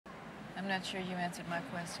I'm not sure you answered my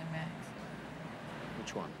question, Max.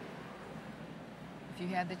 Which one? If you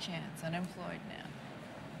had the chance, unemployed now,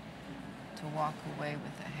 to walk away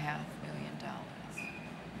with $500,000,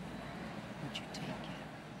 would you take it?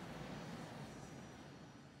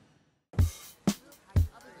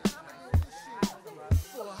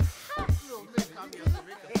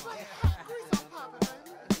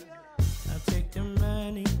 I'll take the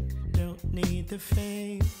money, don't need the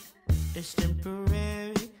fame. It's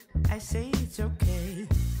temporary, I say it's okay.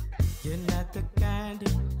 You're not the kind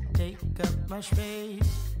to take up my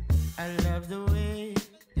space. I love the way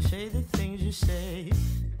you say the things you say.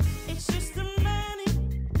 It's just the money,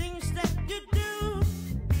 things that you do.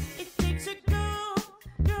 It takes a go,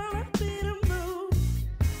 girl, I need a move.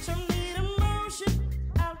 Some need emotion,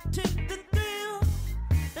 I'll take the thrill.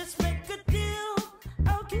 Let's make a deal,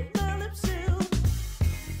 I'll keep my lips sealed.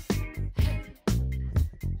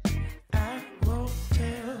 I won't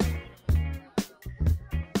tell.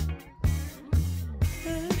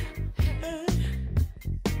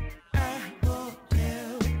 I won't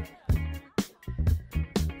tell.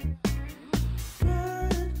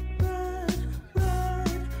 Run, run, run,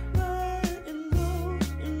 run, and roll,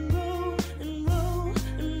 and roll, and roll,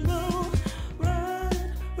 and roll. Run,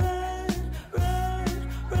 run, run,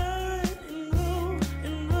 run, and roll,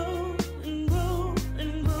 and roll, and roll,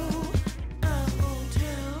 and roll. I won't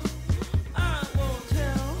tell. I won't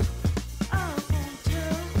tell. I won't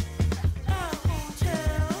tell. I won't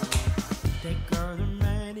tell. Take all the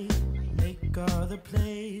money, make all the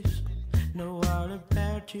plays. Know all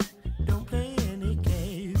about you, don't play any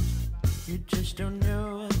games. You just don't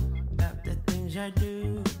know about the things I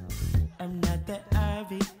do. I'm not that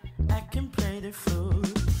Ivy, I can play the fool.